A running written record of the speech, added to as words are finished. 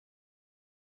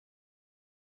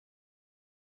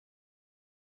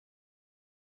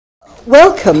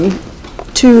welcome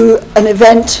to an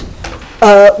event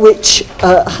which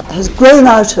has grown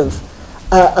out of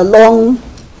a long,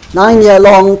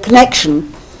 9-year-long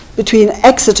connection between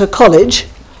Exeter College,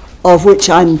 of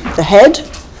which I'm the head,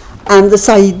 and the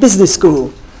Said Business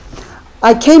School.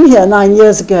 I came here 9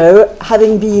 years ago,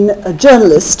 having been a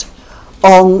journalist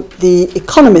on The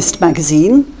Economist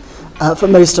magazine for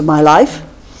most of my life,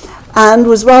 and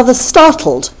was rather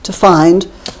startled to find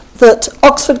that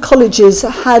Oxford colleges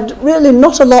had really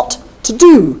not a lot to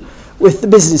do with the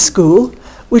business school,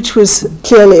 which was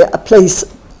clearly a place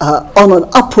on an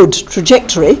upward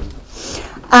trajectory.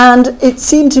 And it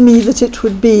seemed to me that it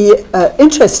would be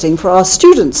interesting for our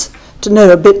students to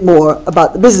know a bit more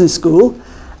about the business school,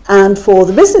 and for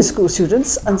the business school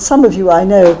students, and some of you I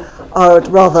know are at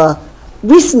rather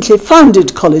recently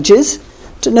founded colleges,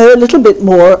 to know a little bit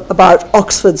more about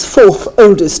Oxford's fourth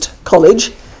oldest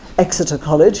college, Exeter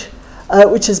College,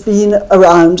 which has been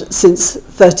around since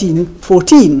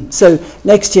 1314. So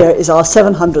next year is our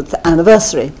 700th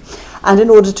anniversary. And in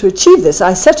order to achieve this,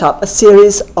 I set up a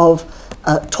series of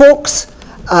talks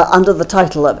under the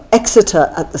title of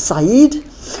Exeter at the Said,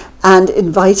 and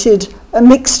invited a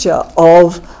mixture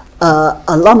of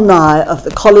alumni of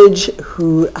the college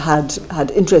who had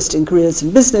interesting careers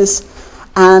in business,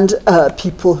 and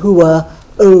people who were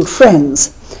old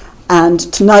friends. And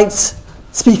tonight's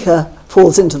speaker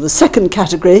falls into the second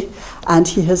category, and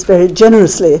he has very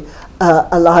generously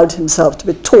allowed himself to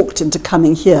be talked into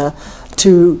coming here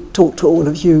to talk to all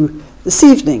of you this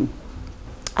evening.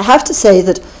 I have to say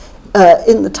that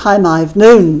in the time I've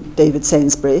known David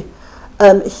Sainsbury,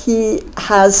 he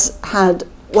has had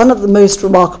one of the most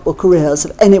remarkable careers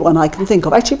of anyone I can think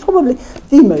of, actually probably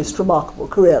the most remarkable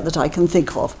career that I can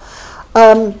think of.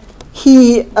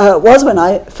 He was, when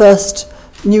I first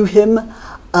knew him,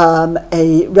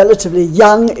 a relatively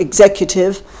young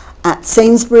executive at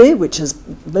Sainsbury, which, as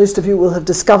most of you will have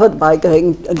discovered by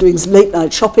going and doing some late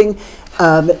night shopping,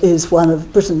 is one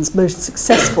of Britain's most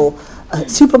successful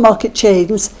supermarket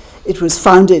chains. It was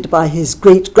founded by his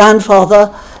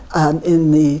great-grandfather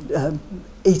in the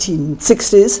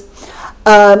 1860s,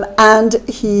 and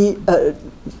he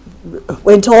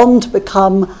went on to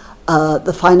become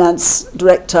the finance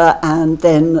director and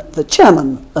then the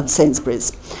chairman of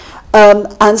Sainsbury's.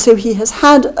 And so he has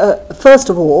had, first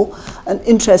of all, an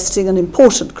interesting and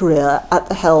important career at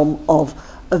the helm of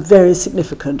a very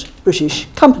significant British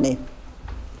company.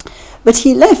 But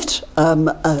he left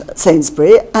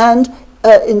Sainsbury and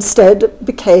instead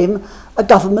became a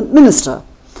government minister.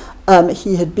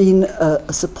 He had been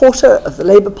a supporter of the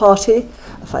Labour Party,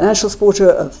 a financial supporter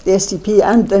of the SDP,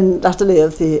 and then latterly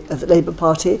of the Labour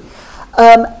Party.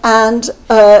 When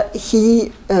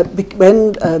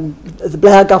the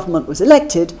Blair government was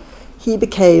elected, he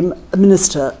became a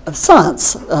Minister of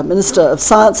Science,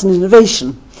 and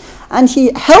Innovation. And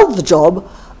he held the job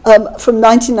from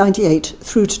 1998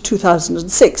 through to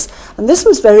 2006. And this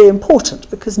was very important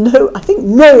because I think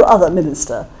no other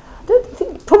minister,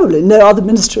 probably no other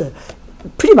minister,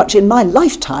 pretty much in my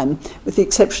lifetime, with the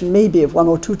exception maybe of one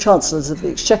or two chancellors of the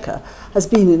Exchequer, has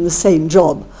been in the same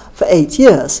job for 8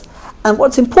 years. And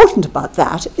what's important about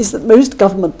that is that most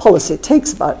government policy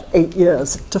takes about 8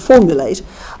 years to formulate,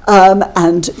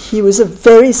 and he was a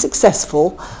very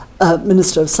successful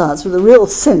Minister of Science with a real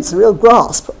sense, a real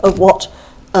grasp of what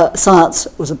science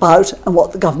was about and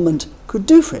what the government could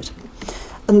do for it.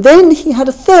 And then he had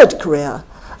a third career,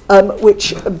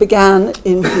 which began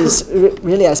in his,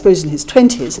 really I suppose in his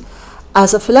 20s,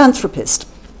 as a philanthropist,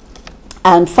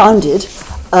 and founded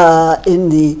in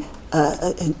the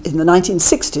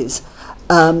 1960s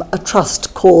a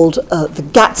trust called the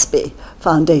Gatsby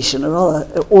Foundation.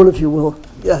 All of you will,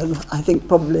 I think,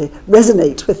 probably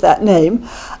resonate with that name.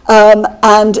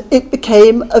 And it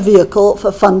became a vehicle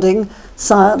for funding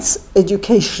science,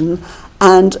 education,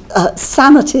 and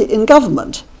sanity in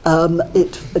government.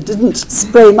 It didn't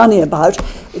spray money about.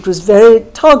 It was very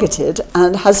targeted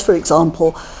and has, for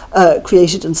example,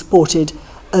 created and supported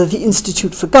the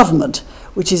Institute for Government,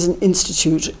 which is an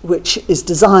institute which is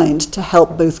designed to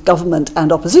help both government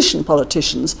and opposition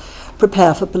politicians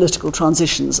prepare for political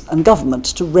transitions and government,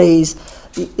 to raise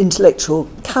the intellectual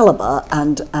calibre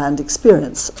and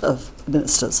experience of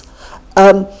ministers.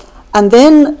 And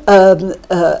then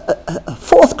a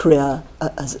fourth career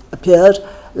has appeared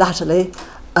latterly.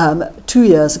 2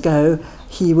 years ago,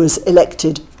 he was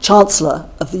elected Chancellor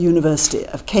of the University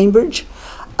of Cambridge.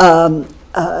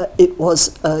 It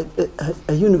was a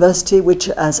university which,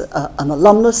 as an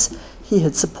alumnus, he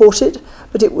had supported,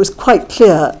 but it was quite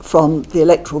clear from the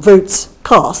electoral votes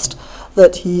cast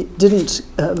that he didn't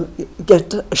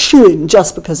get a shoo-in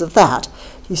just because of that.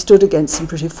 He stood against some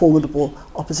pretty formidable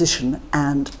opposition,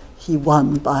 and he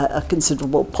won by a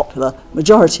considerable popular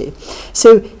majority.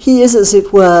 So he is, as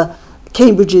it were,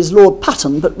 Cambridge's Lord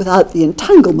Patten, but without the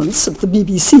entanglements of the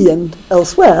BBC and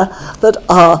elsewhere that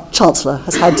our Chancellor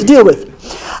has had to deal with.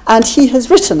 And he has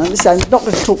written, and this, I'm not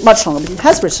going to talk much longer, but he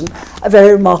has written a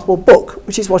very remarkable book,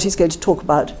 which is what he's going to talk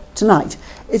about tonight.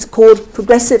 It's called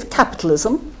Progressive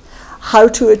Capitalism: How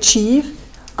to Achieve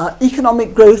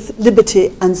Economic Growth,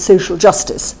 Liberty and Social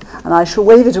Justice. And I shall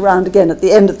wave it around again at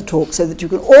the end of the talk so that you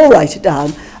can all write it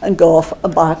down and go off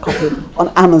and buy a copy on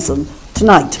Amazon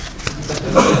tonight.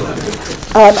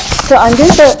 So I'm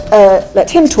going to let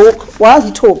him talk. While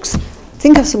he talks,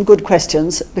 think of some good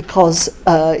questions, because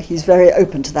he's very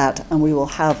open to that, and we will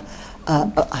have,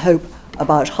 I hope,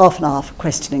 about half an hour for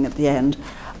questioning at the end.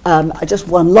 Just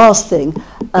one last thing.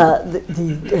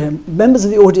 The members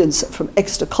of the audience from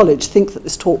Exeter College think that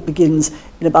this talk begins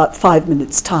in about 5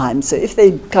 minutes' time. So if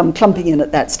they come clumping in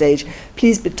at that stage,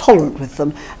 please be tolerant with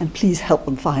them, and please help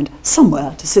them find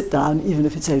somewhere to sit down, even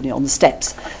if it's only on the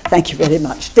steps. Thank you very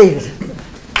much. David.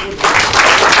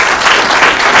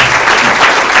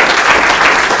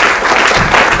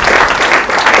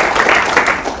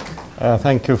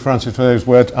 Thank you, Francis, for those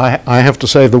words. I have to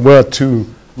say there were two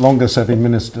longer-serving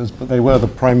ministers, but they were the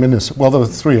Prime Minister. Well, there were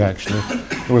three, actually.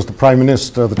 There was the Prime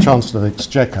Minister, the Chancellor of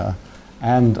Exeter,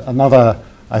 and another,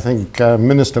 I think,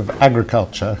 Minister of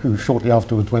Agriculture, who shortly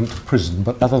afterwards went to prison.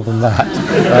 But other than that,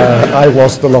 I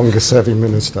was the longest-serving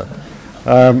minister.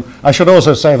 I should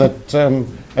also say that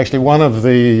actually one of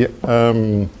the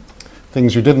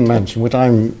things you didn't mention, which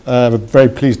I'm very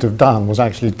pleased to have done, was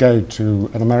actually go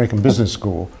to an American business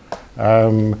school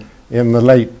in the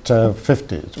late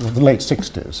 50s, or the late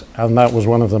 60s, and that was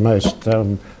one of the most,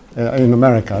 in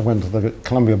America, I went to the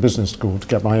Columbia Business School to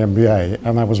get my MBA,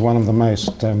 and that was one of the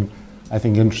most, I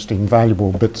think, interesting,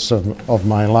 valuable bits of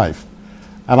my life.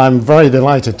 And I'm very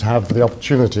delighted to have the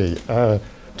opportunity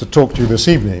to talk to you this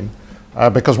evening,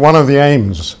 because one of the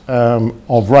aims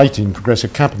of writing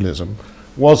Progressive Capitalism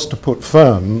was to put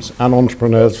firms and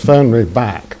entrepreneurs firmly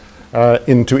back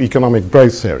into economic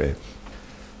growth theory.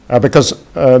 Because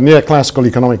neoclassical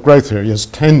economic growth theory has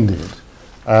tended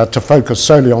to focus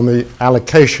solely on the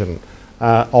allocation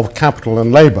of capital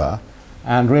and labour,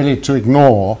 and really to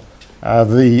ignore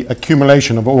the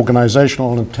accumulation of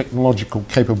organisational and technological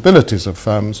capabilities of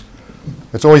firms.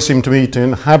 It's always seemed to me to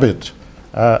inhabit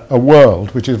a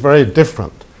world which is very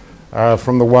different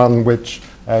from the one which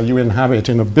you inhabit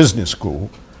in a business school,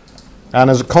 and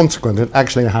as a consequence it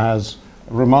actually has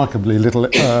remarkably little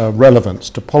relevance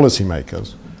to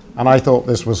policymakers. And I thought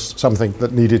this was something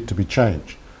that needed to be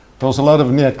changed. Because a lot of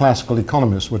neoclassical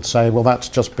economists would say, well, that's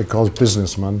just because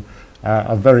businessmen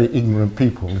are very ignorant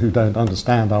people who don't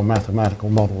understand our mathematical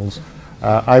models.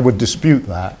 I would dispute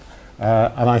that.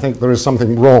 And I think there is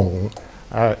something wrong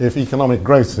if economic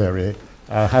growth theory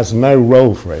has no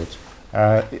role for it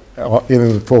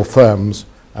for firms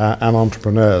and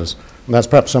entrepreneurs. And that's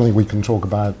perhaps something we can talk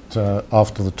about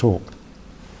after the talk.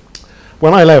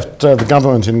 When I left the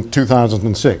government in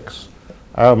 2006,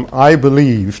 I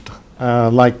believed,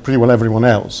 like pretty well everyone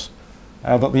else,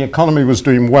 that the economy was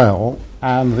doing well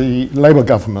and the Labour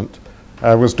government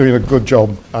was doing a good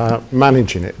job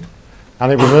managing it.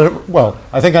 And it was, well,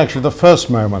 I think actually the first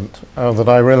moment that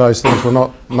I realised things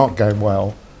were not going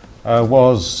well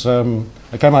was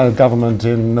I came out of government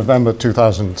in November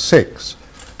 2006,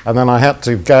 and then I had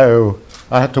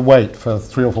to wait for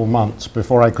 3 or 4 months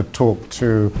before I could talk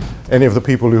to any of the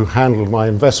people who handled my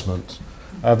investments.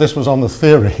 This was on the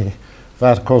theory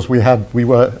that, of course, we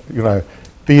were, you know,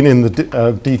 being in the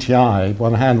DTI,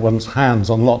 one's hands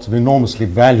on lots of enormously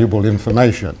valuable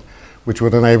information, which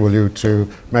would enable you to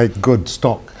make good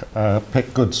stock,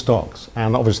 pick good stocks,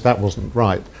 and obviously that wasn't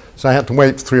right. So I had to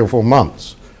wait 3 or 4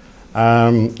 months,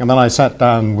 and then I sat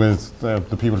down with the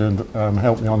people who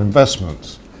helped me on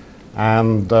investments.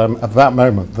 And at that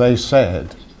moment, they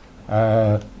said,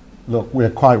 look, we're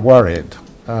quite worried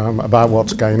about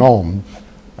what's going on.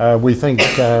 We think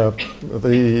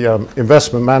the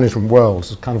investment management world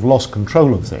has kind of lost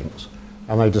control of things.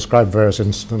 And they described various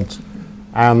incidents.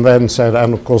 And then said,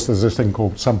 and of course, there's this thing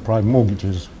called subprime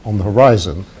mortgages on the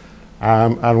horizon.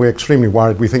 And we're extremely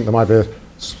worried. We think there might be a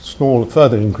small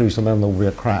further increase, and then there will be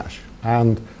a crash.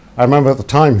 And I remember at the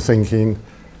time thinking,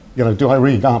 you know, do I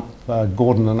read up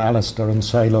Gordon and Alistair and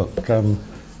say, look,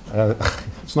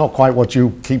 it's not quite what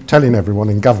you keep telling everyone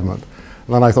in government.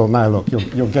 And then I thought, no, look,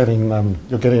 you're getting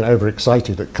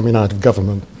overexcited at coming out of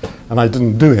government, and I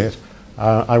didn't do it.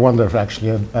 I wonder if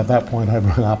actually at that point I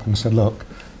rang up and said, look,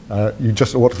 You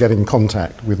just ought to get in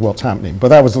contact with what's happening. But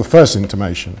that was the first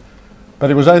intimation. But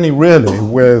it was only really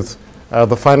with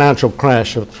the financial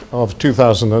crash of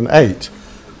 2008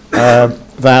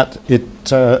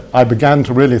 that I began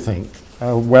to really think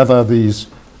whether these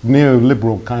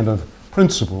neoliberal kind of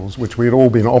principles, which we had all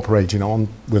been operating on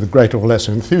with greater or less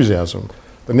enthusiasm,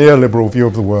 the neoliberal view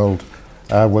of the world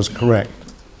was correct.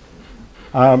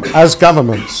 As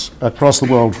governments across the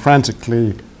world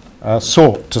frantically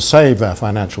sought to save their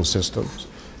financial systems,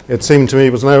 it seemed to me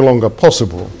it was no longer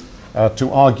possible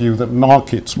to argue that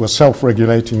markets were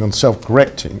self-regulating and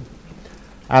self-correcting.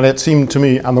 And it seemed to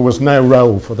me, and there was no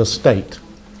role for the state.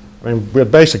 I mean,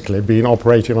 we'd basically been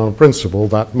operating on a principle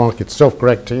that markets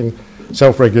self-correcting,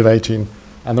 self-regulating,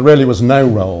 and there really was no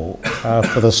role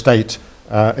for the state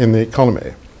in the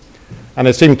economy. And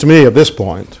it seemed to me at this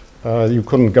point, you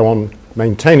couldn't go on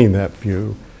maintaining that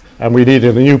view, and we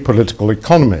needed a new political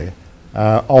economy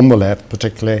on the left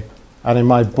particularly, and in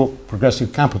my book,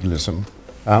 Progressive Capitalism,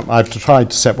 I've tried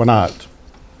to set one out.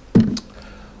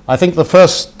 I think the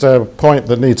first point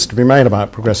that needs to be made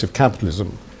about progressive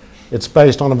capitalism, it's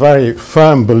based on a very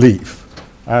firm belief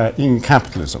in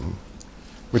capitalism,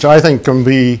 which I think can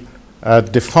be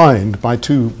defined by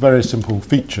two very simple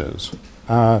features.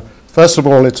 First of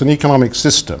all, it's an economic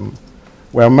system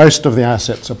where most of the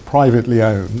assets are privately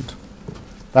owned.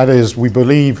 That is, we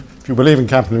believe, if you believe in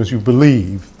capitalism, you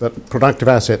believe that productive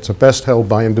assets are best held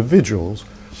by individuals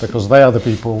because they are the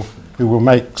people who will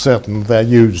make certain they're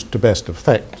used to best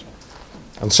effect.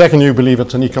 And second, you believe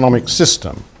it's an economic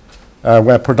system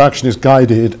where production is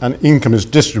guided and income is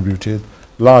distributed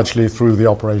largely through the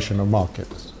operation of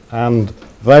markets. And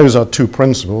those are two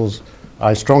principles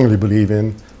I strongly believe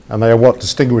in, and they are what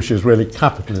distinguishes really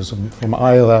capitalism from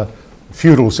either a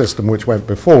feudal system which went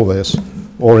before this,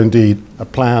 or indeed a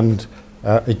planned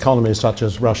economy such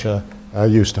as Russia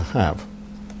used to have.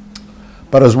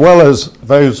 But as well as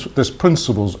these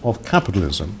principles of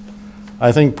capitalism,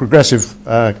 I think progressive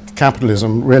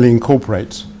capitalism really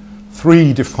incorporates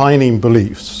three defining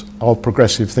beliefs of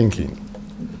progressive thinking.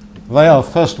 They are,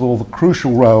 first of all, the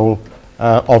crucial role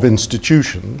of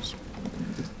institutions.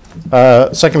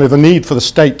 Secondly, the need for the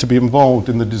state to be involved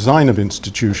in the design of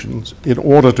institutions in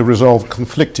order to resolve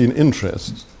conflicting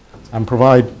interests and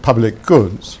provide public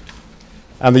goods.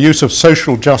 And the use of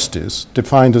social justice,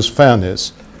 defined as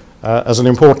fairness, as an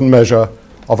important measure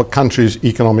of a country's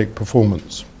economic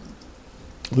performance.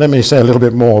 Let me say a little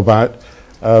bit more about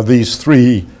these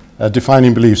three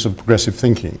defining beliefs of progressive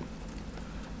thinking.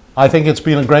 I think it's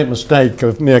been a great mistake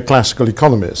of neoclassical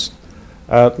economists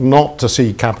not to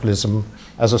see capitalism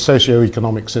as a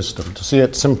socio-economic system. To see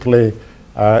it simply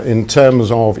in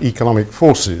terms of economic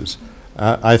forces,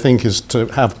 I think is to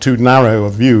have too narrow a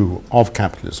view of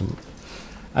capitalism.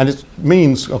 And it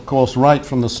means, of course, right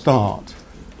from the start,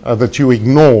 that you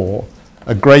ignore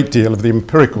a great deal of the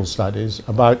empirical studies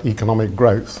about economic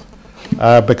growth,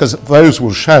 because those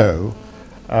will show,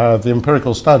 the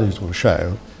empirical studies will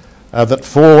show, that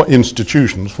four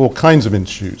kinds of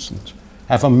institutions,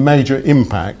 have a major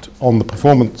impact on the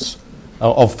performance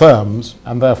of firms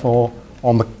and therefore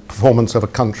on the performance of a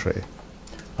country.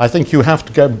 I think you have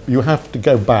to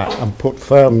go back and put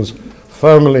firms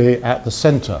firmly at the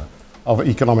centre of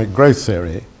economic growth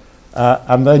theory,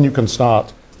 and then you can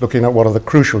start looking at what are the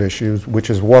crucial issues, which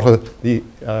is what are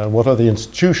the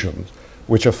institutions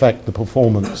which affect the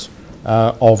performance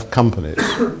of companies.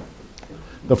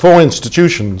 The four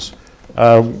institutions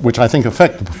which I think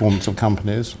affect the performance of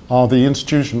companies are the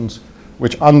institutions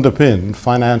which underpin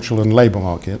financial and labour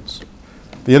markets,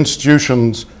 the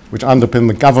institutions which underpin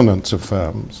the governance of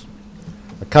firms,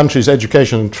 a country's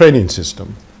education and training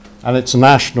system, and its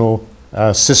national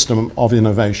system of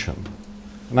innovation.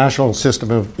 The national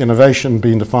system of innovation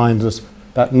being defined as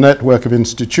that network of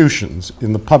institutions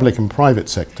in the public and private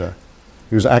sector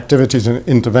whose activities and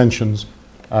interventions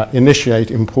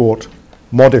initiate, import,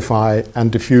 modify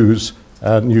and diffuse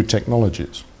new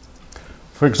technologies.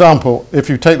 For example, if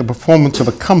you take the performance of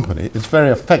a company, it's very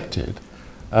affected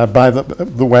by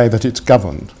the way that it's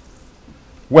governed.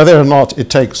 Whether or not it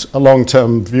takes a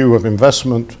long-term view of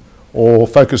investment or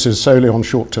focuses solely on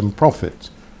short-term profits,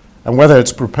 and whether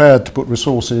it's prepared to put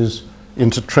resources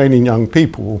into training young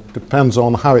people depends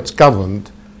on how it's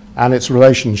governed and its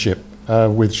relationship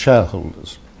with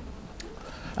shareholders.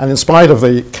 And in spite of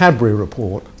the Cadbury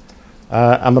report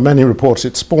and the many reports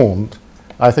it spawned,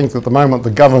 I think that at the moment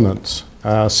the governance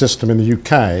system in the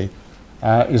UK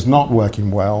is not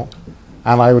working well,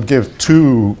 and I would give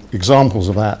two examples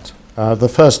of that. The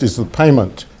first is the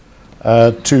payment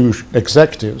to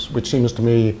executives, which seems to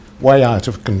me way out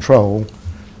of control,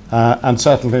 and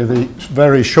certainly the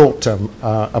very short-term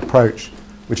approach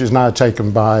which is now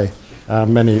taken by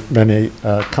many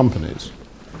companies.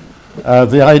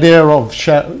 The idea of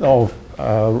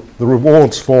the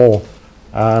rewards for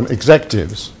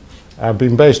executives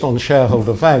being based on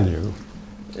shareholder value,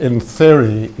 in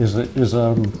theory, is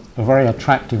a very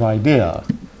attractive idea.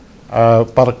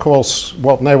 But of course,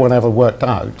 what no one ever worked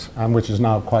out, and which is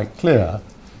now quite clear,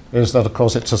 is that of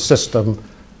course it's a system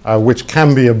which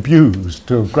can be abused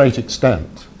to a great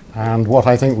extent. And what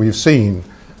I think we've seen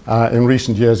in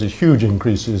recent years is huge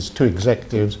increases to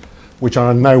executives which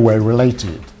are in no way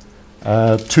related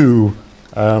to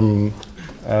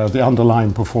the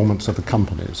underlying performance of the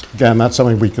companies. Again, that's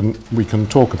something we can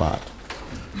talk about.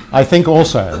 I think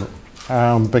also,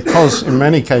 because in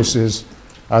many cases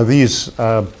these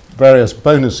various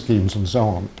bonus schemes and so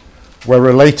on were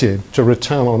related to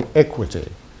return on equity,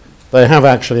 they have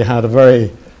actually had a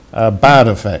very bad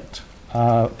effect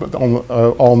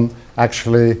on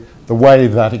actually the way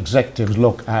that executives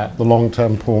look at the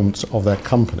long-term performance of their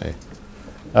company.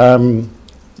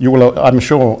 You will, I'm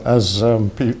sure, as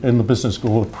in the business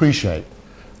school, appreciate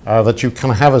that you can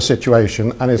have a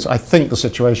situation, and it's, I think, the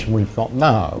situation we've got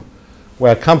now,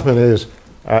 where companies,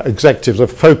 executives are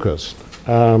focused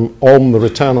on the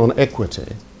return on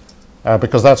equity,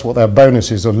 because that's what their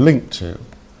bonuses are linked to.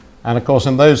 And of course,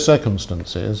 in those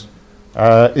circumstances,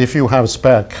 if you have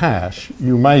spare cash,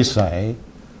 you may say,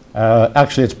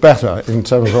 actually it's better in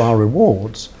terms of our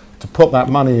rewards to put that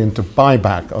money into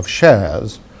buyback of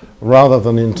shares rather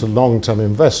than into long-term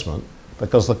investment,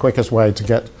 because the quickest way to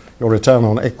get your return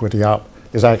on equity up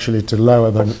is actually to lower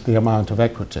the amount of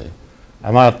equity.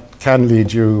 And that can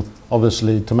lead you,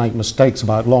 obviously, to make mistakes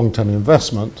about long-term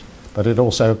investment, but it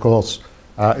also, of course,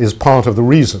 is part of the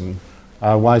reason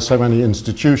why so many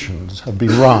institutions have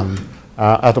been run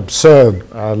at absurd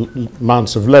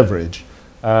amounts of leverage,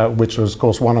 which was, of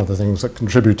course, one of the things that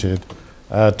contributed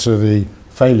to the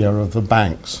failure of the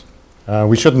banks.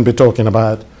 We shouldn't be talking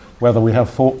about whether we have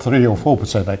 3 or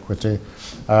 4% equity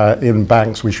in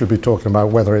banks. We should be talking about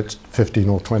whether it's 15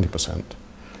 or 20%.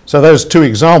 So those two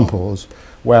examples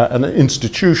where an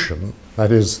institution,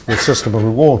 that is the system of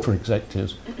reward for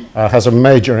executives, has a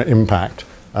major impact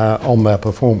on their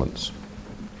performance.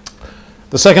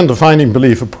 The second defining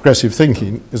belief of progressive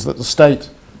thinking is that the state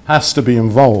has to be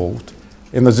involved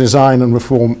in the design and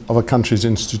reform of a country's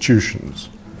institutions.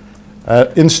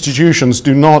 Institutions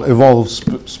do not evolve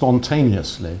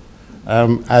spontaneously,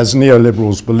 as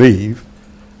neoliberals believe,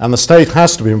 and the state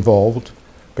has to be involved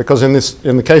because in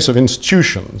the case of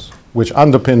institutions which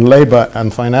underpin labour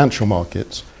and financial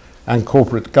markets and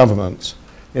corporate governance,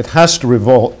 it has to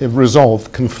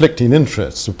resolve conflicting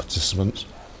interests of participants.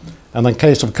 And in the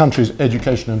case of a country's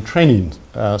education and training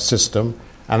system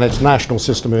and its national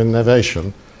system of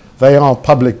innovation, they are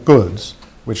public goods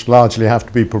which largely have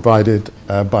to be provided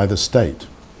by the state.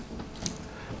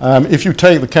 If you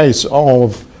take the case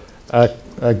of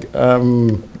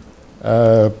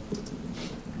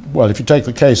if you take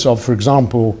the case of, for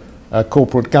example,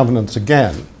 corporate governance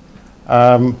again,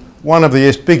 one of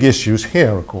the big issues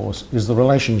here, of course, is the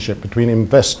relationship between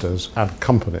investors and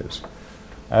companies.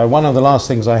 One of the last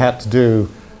things I had to do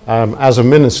as a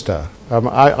minister,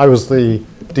 I was the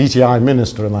DTI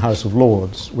minister in the House of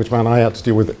Lords, which meant I had to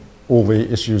deal with all the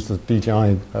issues that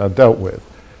DTI dealt with.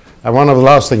 And one of the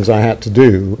last things I had to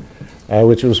do,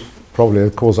 which was probably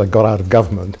the cause I got out of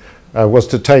government, was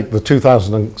to take the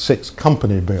 2006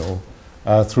 company bill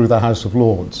through the House of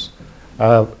Lords.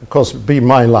 Of course, be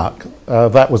my luck,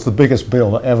 that was the biggest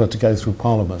bill ever to go through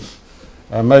Parliament.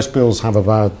 Most bills have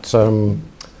about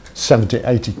 70,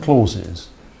 80 clauses.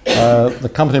 The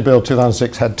company bill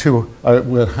 2006 had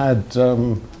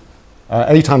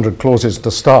 800 clauses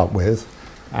to start with,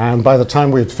 and by the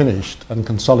time we had finished and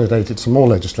consolidated some more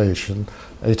legislation,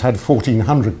 it had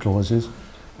 1,400 clauses.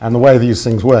 And the way these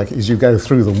things work is you go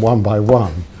through them one by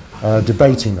one,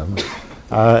 debating them.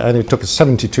 And it took us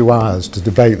 72 hours to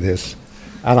debate this.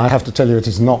 And I have to tell you, it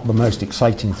is not the most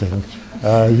exciting thing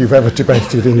you've ever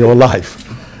debated in your life.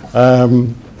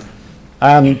 And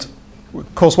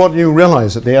of course, what you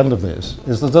realize at the end of this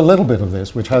is there's a little bit of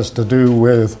this which has to do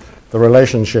with the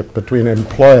relationship between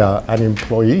employer and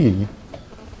employee,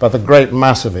 but the great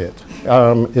mass of it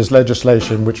is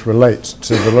legislation which relates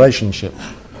to the relationship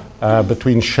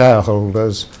between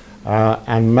shareholders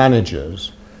and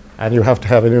managers, and you have to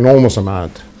have an enormous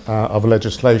amount of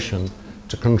legislation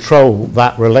to control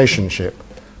that relationship,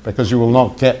 because you will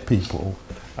not get people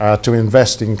to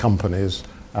invest in companies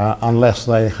unless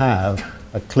they have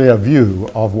a clear view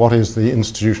of what is the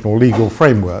institutional legal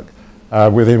framework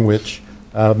within which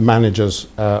managers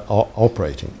are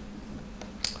operating.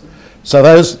 So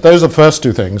those are the first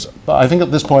two things, but I think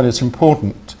at this point it's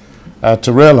important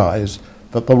to realize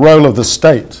that the role of the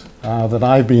state that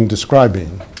I've been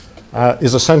describing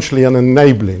is essentially an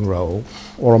enabling role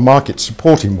or a market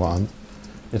supporting one.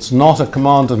 It's not a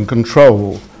command and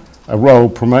control role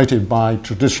promoted by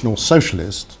traditional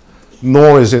socialists,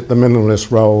 nor is it the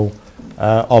minimalist role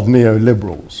of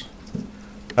neoliberals.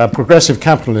 Progressive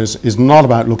capitalism is not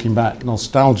about looking back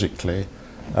nostalgically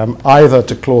either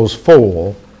to clause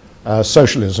 4,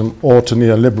 socialism, or to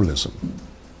neoliberalism.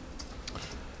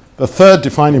 The third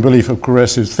defining belief of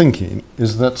progressive thinking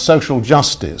is that social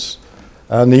justice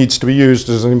needs to be used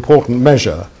as an important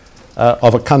measure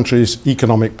of a country's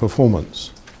economic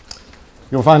performance.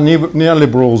 You'll find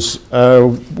neoliberals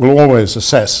will always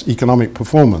assess economic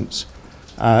performance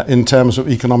in terms of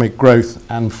economic growth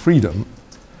and freedom.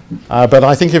 But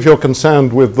I think if you're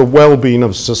concerned with the well-being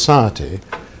of society,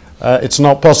 it's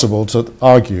not possible to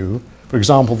argue, for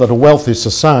example, that a wealthy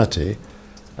society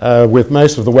with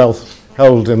most of the wealth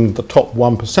held in the top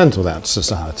 1% of that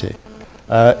society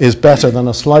is better than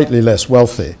a slightly less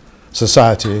wealthy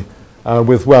society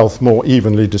with wealth more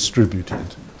evenly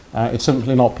distributed. It's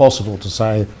simply not possible to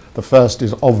say the first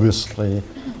is obviously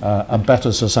a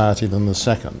better society than the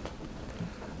second.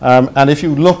 And if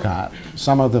you look at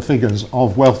some of the figures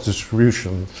of wealth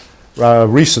distribution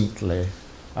recently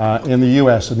in the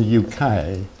US and the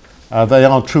UK, they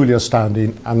are truly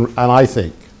astounding and I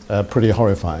think pretty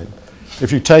horrifying.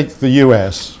 If you take the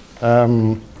US,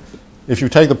 if you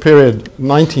take the period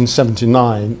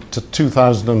 1979 to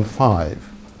 2005,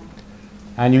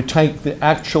 and you take the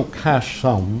actual cash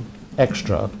sum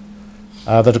extra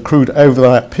that accrued over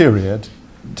that period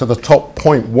to the top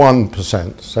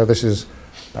 0.1%, so this is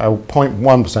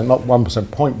 0.1%, not 1%,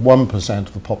 0.1%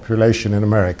 of the population in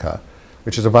America,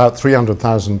 which is about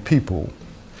 300,000 people,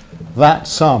 that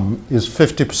sum is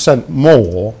 50%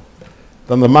 more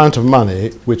than the amount of money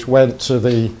which went to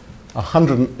the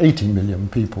 180 million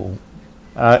people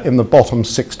in the bottom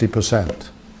 60%.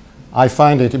 I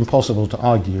find it impossible to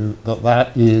argue that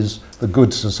that is the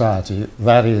good society.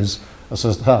 That is a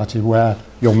society where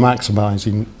you're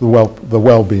maximizing the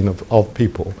well-being of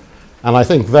people. And I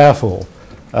think, therefore,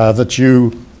 that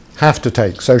you have to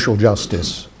take social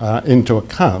justice into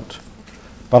account.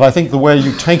 But I think the way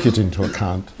you take it into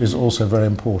account is also very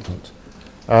important.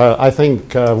 I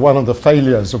think one of the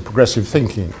failures of progressive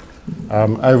thinking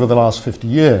over the last 50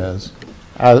 years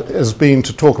has been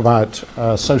to talk about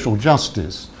social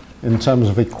justice in terms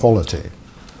of equality.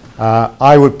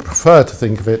 I would prefer to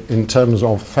think of it in terms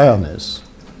of fairness,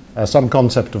 some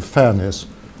concept of fairness,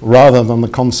 rather than the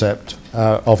concept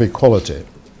of equality.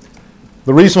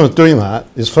 The reason for doing that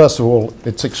is, first of all,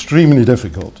 it's extremely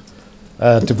difficult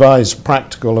to devise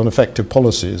practical and effective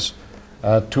policies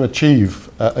to achieve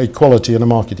equality in a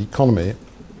market economy.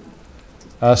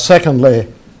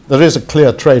 Secondly, there is a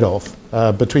clear trade-off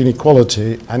between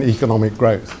equality and economic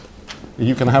growth.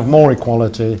 You can have more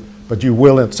equality, but you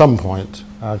will at some point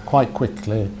quite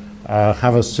quickly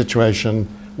have a situation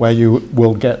where you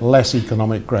will get less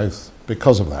economic growth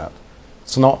because of that.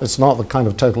 It's not the kind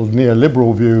of total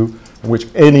neoliberal view in which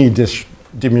any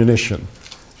diminution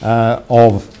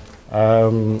of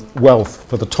wealth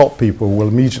for the top people will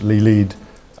immediately lead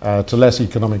to less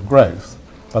economic growth,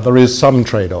 but there is some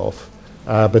trade-off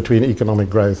between economic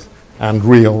growth and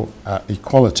real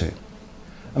equality.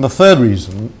 And the third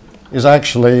reason is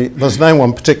actually there's no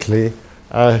one particularly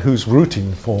who's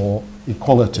rooting for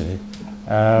equality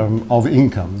of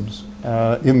incomes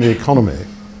in the economy.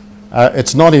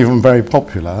 It's not even very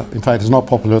popular. In fact, it's not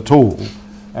popular at all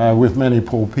with many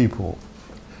poor people.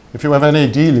 If you have any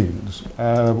dealings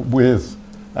with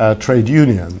trade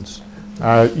unions,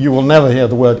 you will never hear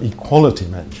the word equality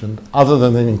mentioned other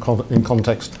than in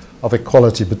context of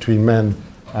equality between men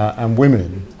and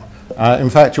women. In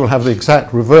fact, you'll have the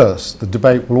exact reverse. The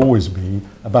debate will always be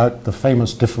about the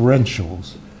famous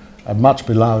differentials, much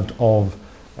beloved of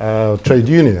trade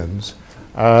unions,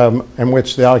 in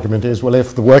which the argument is, well,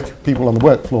 if the people on the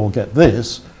work floor get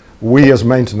this, we as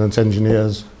maintenance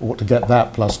engineers ought to get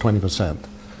that plus 20%.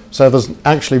 So there's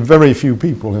actually very few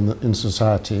people in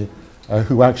society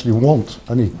who actually want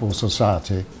an equal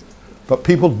society, but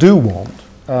people do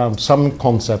want some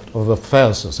concept of a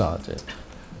fair society.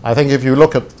 I think if you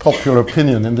look at popular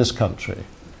opinion in this country,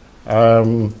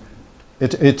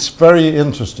 it's very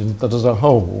interesting that as a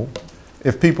whole,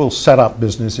 if people set up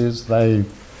businesses, they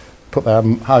put their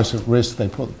house at risk, they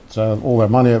put all their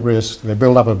money at risk, they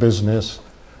build up a business,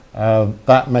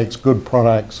 that makes good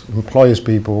products, employs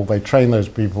people, they train those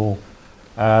people,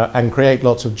 and create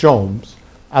lots of jobs.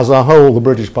 As a whole, the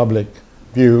British public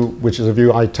view, which is a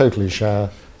view I totally share,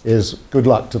 is good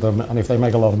luck to them, and if they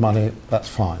make a lot of money, that's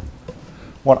fine.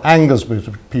 What angers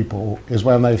people is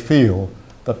when they feel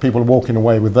that people are walking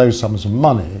away with those sums of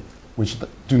money which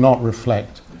do not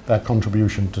reflect their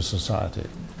contribution to society.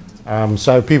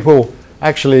 So people,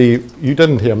 actually, you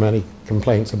didn't hear many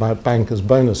complaints about bankers'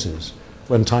 bonuses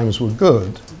when times were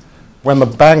good. When the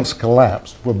banks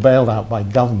collapsed, were bailed out by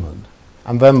government,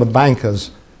 and then the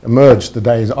bankers emerged the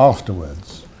days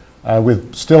afterwards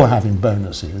with still having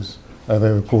bonuses. They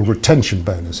were called retention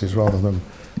bonuses rather than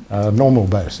normal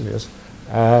bonuses.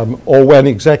 Or when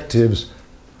executives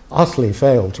utterly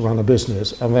fail to run a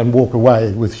business and then walk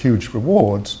away with huge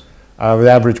rewards, the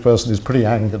average person is pretty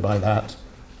angered by that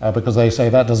because they say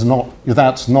that's not,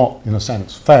 in a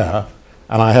sense, fair.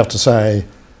 And I have to say,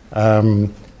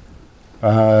 I'm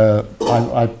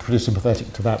pretty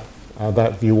sympathetic to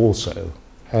that view also.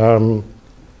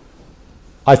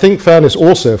 I think fairness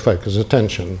also focuses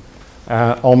attention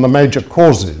on the major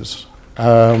causes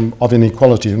of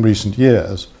inequality in recent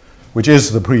years, which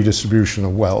is the predistribution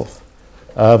of wealth,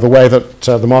 the way that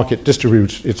the market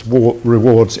distributes its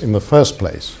rewards in the first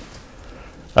place.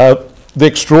 The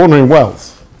extraordinary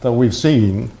wealth that we've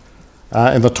seen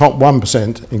in the top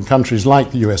 1% in countries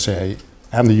like the USA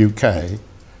and the UK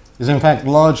is in fact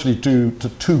largely due to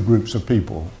two groups of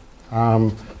people.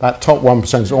 That top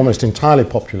 1% is almost entirely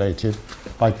populated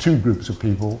by two groups of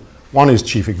people. One is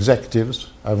chief executives,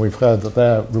 and we've heard that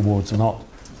their rewards are not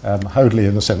wholly,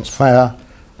 in a sense, fair.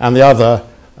 And the other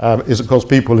is, of course,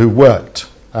 people who worked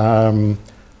in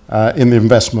the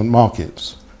investment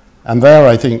markets. And there,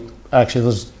 I think, actually,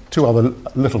 there's two other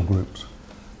little groups.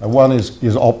 One is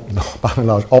by and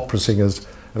large, opera singers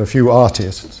and a few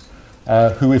artists,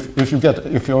 who,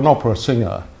 if you're an opera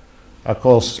singer, of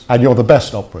course, and you're the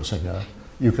best opera singer,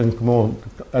 you can command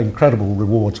incredible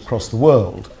rewards across the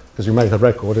world, because you make a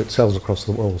record, it sells across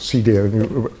the world, CD,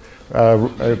 and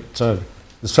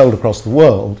it's sold across the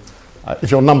world.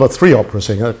 If you're number 3 opera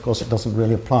singer, of course, it doesn't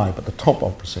really apply, but the top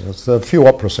opera singers, there are a few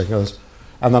opera singers,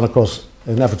 and then, of course,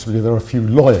 inevitably there are a few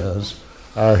lawyers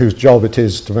whose job it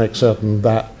is to make certain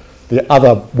that the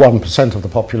other 1% of the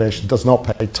population does not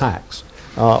pay tax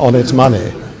on its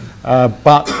money.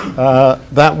 But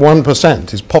that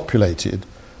 1% is populated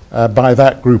by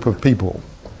that group of people.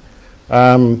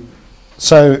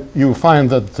 So you'll find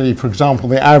that, for example,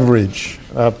 the average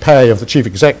pay of the chief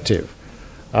executive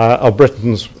of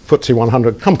Britain's FTSE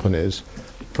 100 companies,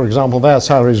 for example, their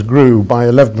salaries grew by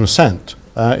 11%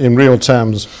 in real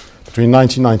terms between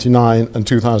 1999 and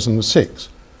 2006.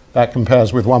 That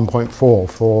compares with 1.4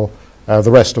 for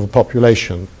the rest of the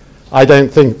population. I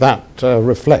don't think that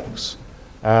reflects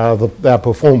their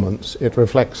performance. It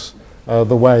reflects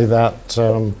the way that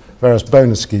various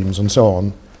bonus schemes and so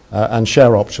on and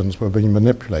share options were being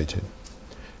manipulated.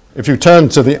 If you turn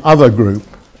to the other group,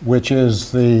 which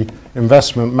is the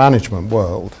investment management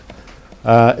world,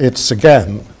 it's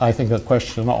again, I think, a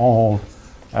question of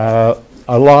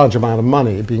a large amount of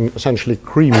money being essentially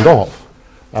creamed off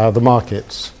the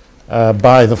markets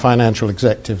by the financial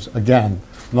executives, again,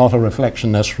 not a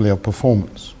reflection necessarily of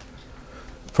performance.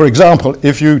 For example,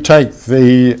 if you take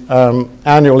the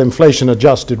annual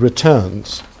inflation-adjusted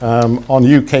returns on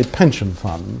UK pension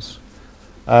funds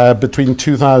between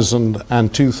 2000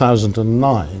 and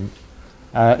 2009,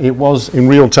 it was in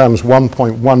real terms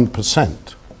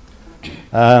 1.1%,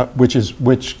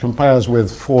 which compares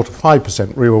with 4 to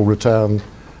 5% real return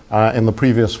in the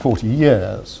previous 40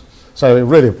 years. So a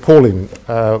really appalling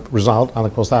result, and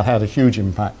of course that had a huge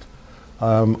impact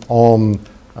on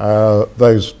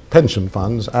those pension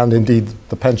funds, and indeed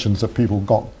the pensions that people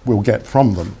will get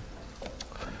from them.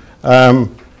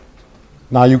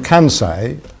 Now you can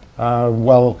say,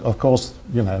 well, of course,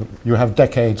 you have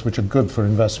decades which are good for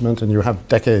investment, and you have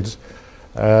decades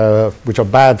which are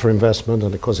bad for investment,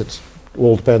 and of course it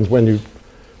all depends when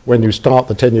you start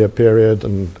the 10-year period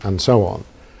and so on.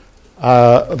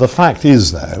 The fact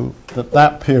is, though,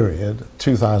 that period,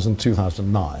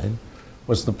 2000-2009,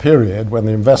 was the period when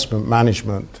the investment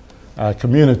management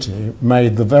community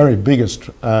made the very biggest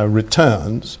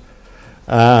returns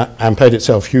and paid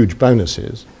itself huge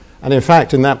bonuses. And in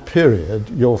fact, in that period,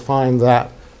 you'll find that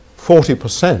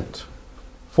 40%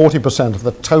 of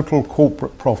the total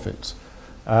corporate profits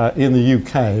in the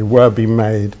UK were being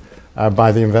made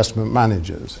by the investment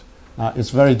managers. It's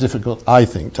very difficult, I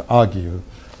think, to argue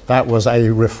that was a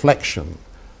reflection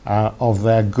of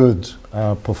their good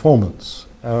performance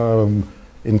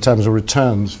in terms of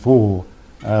returns for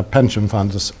pension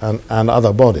funds and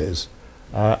other bodies,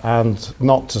 and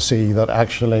not to see that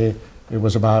actually it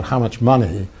was about how much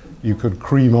money you could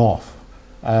cream off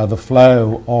the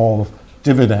flow of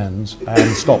dividends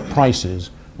and stock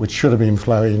prices, which should have been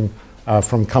flowing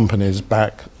from companies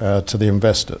back to the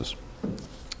investors.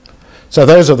 So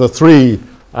those are the three,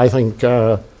 I think,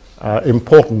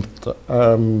 important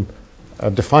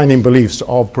defining beliefs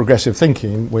of progressive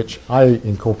thinking, which I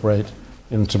incorporate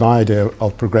into my idea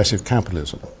of progressive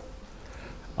capitalism.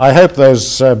 I hope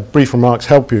those brief remarks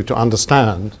help you to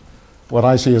understand what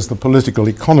I see as the political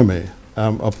economy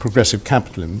of progressive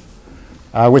capitalism,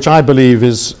 which I believe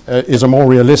is a more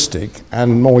realistic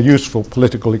and more useful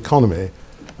political economy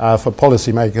for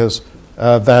policymakers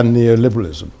than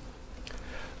neoliberalism.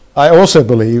 I also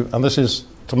believe, and this is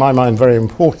to my mind very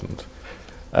important,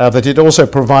 that it also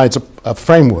provides a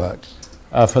framework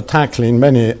for tackling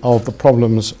many of the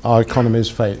problems our economies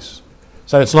face.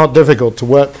 So it's not difficult to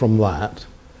work from that,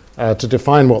 to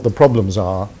define what the problems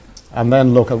are, and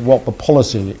then look at what the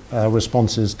policy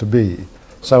response is to be.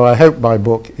 So I hope my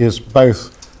book is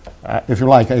both, if you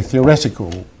like, a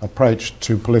theoretical approach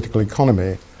to political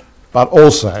economy, but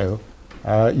also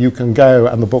you can go,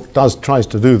 and the book tries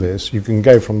to do this, you can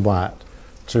go from that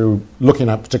to looking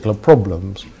at particular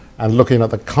problems and looking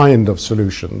at the kind of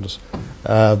solutions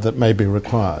that may be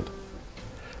required.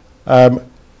 I've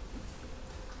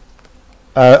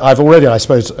already, I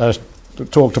suppose,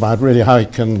 talked about really how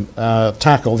it can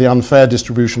tackle the unfair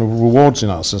distribution of rewards in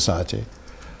our society.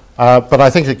 But I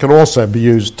think it can also be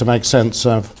used to make sense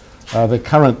of the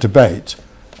current debate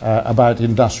about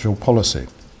industrial policy.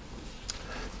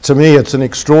 To me, it's an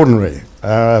extraordinary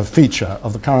feature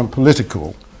of the current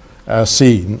political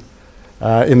scene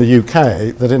in the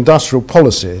UK that industrial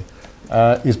policy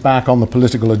is back on the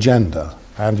political agenda.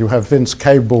 And you have Vince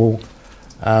Cable,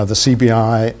 the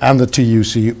CBI and the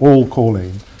TUC all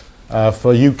calling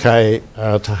for UK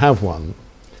to have one.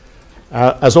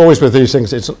 As always with these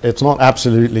things, it's not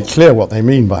absolutely clear what they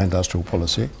mean by industrial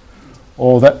policy,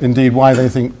 or that indeed why they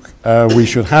think we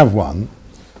should have one.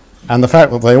 And the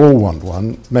fact that they all want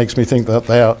one makes me think that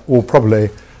they are all probably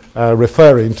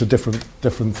referring to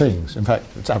different things. In fact,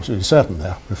 it's absolutely certain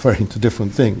they're referring to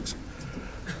different things.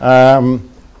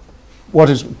 What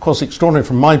is, of course, extraordinary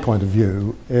from my point of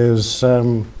view is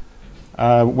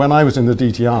when I was in the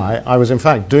DTI, I was in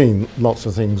fact doing lots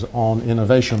of things on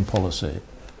innovation policy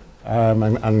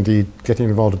and indeed getting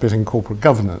involved a bit in corporate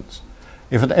governance.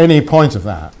 If at any point of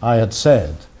that I had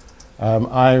said,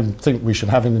 I think we should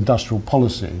have an industrial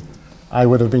policy, I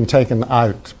would have been taken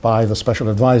out by the special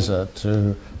advisor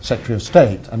to Secretary of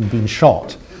State and been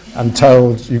shot and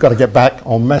told, you've got to get back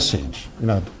on message. You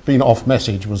know, being off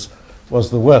message was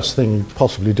the worst thing you could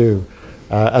possibly do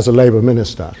as a Labour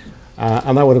minister.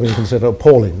 And that would have been considered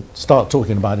appalling. Start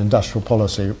talking about industrial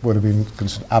policy would have been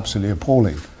considered absolutely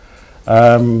appalling.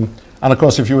 And of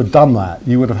course, if you had done that,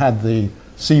 you would have had the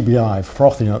CBI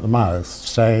frothing at the mouth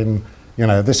saying, you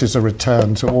know, this is a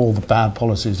return to all the bad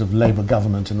policies of Labour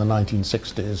government in the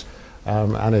 1960s,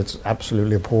 and it's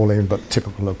absolutely appalling, but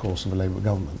typical, of course, of a Labour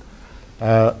government.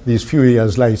 These few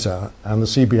years later, and the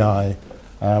CBI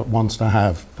wants to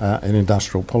have an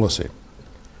industrial policy.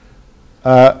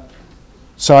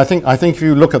 So I think if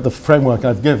you look at the framework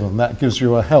I've given, that gives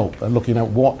you a help at looking at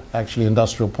what actually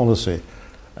industrial policy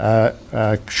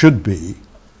should be.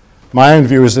 My own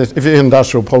view is that if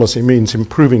industrial policy means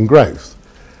improving growth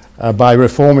by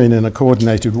reforming in a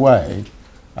coordinated way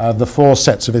the four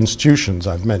sets of institutions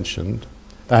I've mentioned,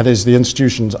 that is the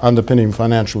institutions underpinning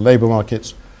financial labour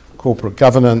markets, corporate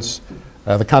governance,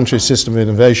 the country's system of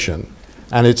innovation,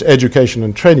 and its education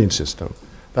and training system,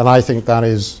 then I think that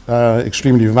is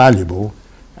extremely valuable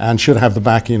and should have the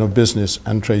backing of business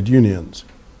and trade unions.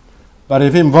 But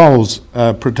if it involves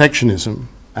protectionism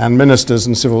and ministers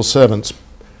and civil servants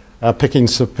picking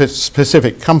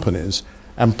specific companies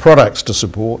and products to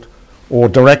support, or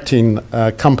directing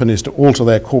companies to alter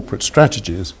their corporate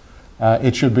strategies,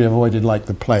 it should be avoided like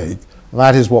the plague.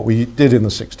 That is what we did in the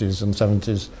 60s and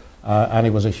 70s, and it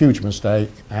was a huge mistake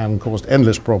and caused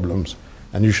endless problems,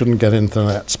 and you shouldn't get into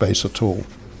that space at all.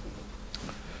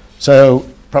 So,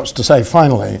 perhaps to say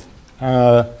finally,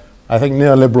 I think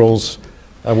neoliberals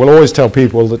will always tell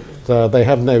people that they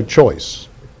have no choice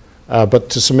but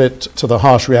to submit to the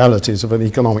harsh realities of an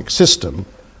economic system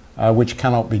which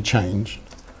cannot be changed.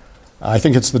 I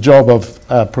think it's the job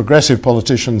of progressive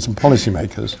politicians and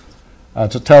policymakers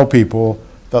to tell people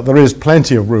that there is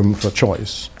plenty of room for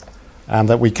choice and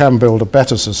that we can build a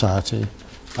better society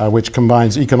which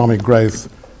combines economic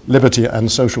growth, liberty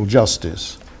and social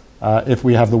justice if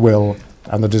we have the will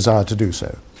and the desire to do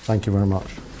so. Thank you very much.